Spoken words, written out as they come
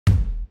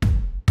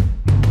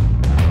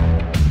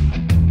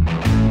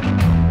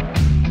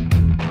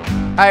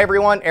Hi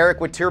everyone, Eric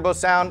with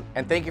Turbosound,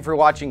 and thank you for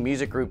watching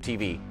Music Group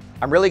TV.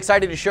 I'm really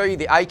excited to show you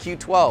the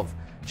iQ12,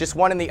 just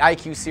one in the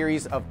iQ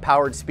series of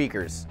powered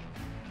speakers.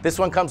 This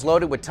one comes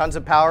loaded with tons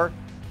of power,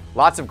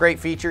 lots of great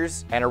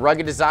features, and a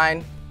rugged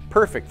design,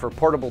 perfect for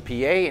portable PA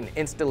and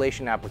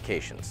installation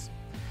applications.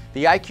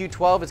 The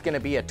iQ12 is going to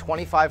be a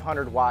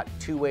 2500 watt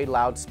two-way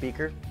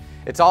loudspeaker.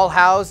 It's all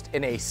housed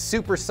in a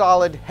super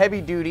solid,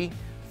 heavy-duty,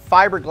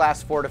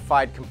 fiberglass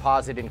fortified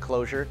composite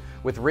enclosure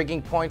with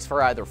rigging points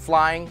for either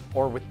flying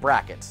or with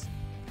brackets.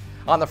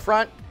 On the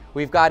front,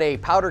 we've got a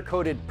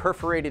powder-coated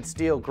perforated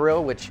steel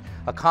grille which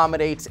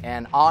accommodates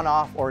an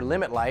on-off or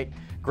limit light,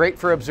 great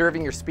for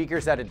observing your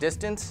speakers at a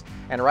distance.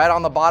 And right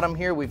on the bottom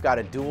here, we've got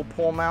a dual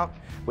pole mount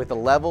with a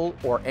level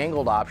or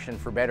angled option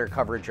for better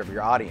coverage of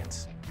your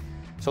audience.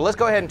 So let's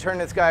go ahead and turn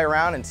this guy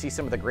around and see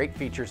some of the great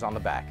features on the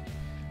back.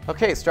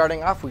 Okay,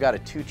 starting off, we got a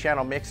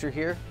 2-channel mixer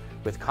here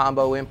with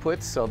combo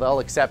inputs, so they'll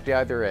accept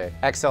either a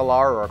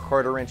XLR or a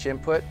 1/4 inch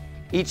input.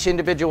 Each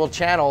individual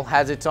channel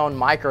has its own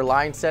mic or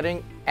line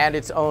setting and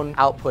its own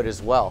output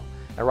as well.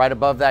 And right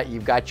above that,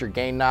 you've got your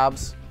gain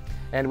knobs.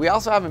 And we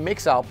also have a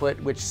mix output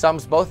which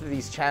sums both of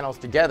these channels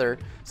together,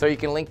 so you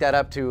can link that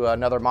up to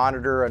another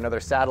monitor or another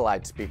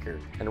satellite speaker.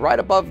 And right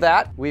above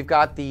that, we've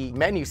got the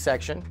menu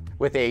section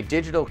with a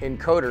digital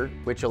encoder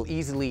which will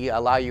easily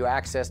allow you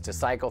access to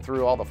cycle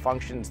through all the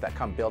functions that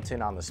come built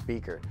in on the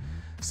speaker.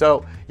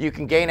 So you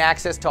can gain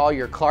access to all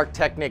your KLARK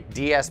TEKNIK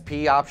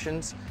DSP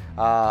options,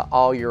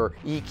 all your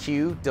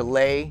EQ,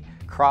 delay,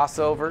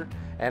 crossover,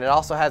 and it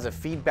also has a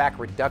feedback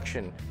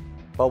reduction.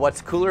 But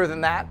what's cooler than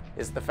that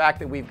is the fact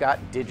that we've got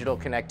digital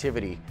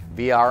connectivity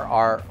via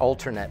our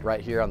ULTRANET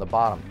right here on the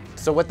bottom.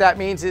 So what that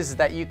means is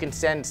that you can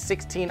send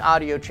 16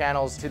 audio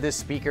channels to this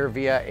speaker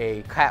via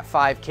a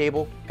Cat5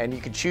 cable, and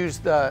you can choose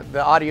the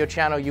audio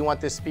channel you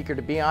want this speaker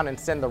to be on and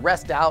send the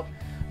rest out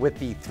with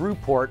the through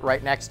port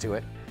right next to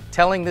it.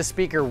 Telling this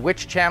speaker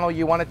which channel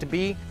you want it to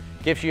be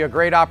gives you a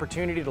great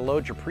opportunity to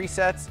load your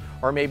presets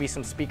or maybe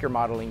some speaker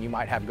modeling you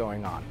might have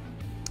going on.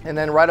 And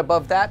then right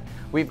above that,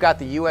 we've got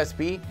the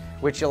USB,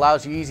 which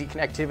allows you easy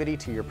connectivity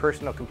to your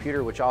personal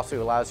computer, which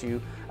also allows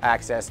you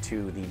access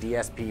to the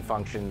DSP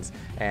functions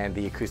and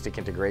the acoustic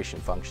integration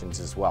functions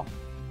as well.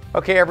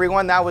 Okay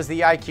everyone, that was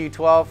the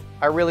iQ12.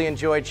 I really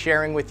enjoyed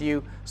sharing with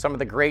you some of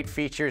the great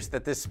features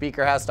that this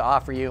speaker has to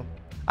offer you.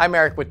 I'm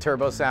Eric with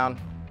Turbosound,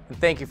 and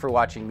thank you for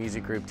watching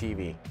Music Group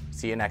TV.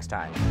 See you next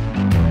time.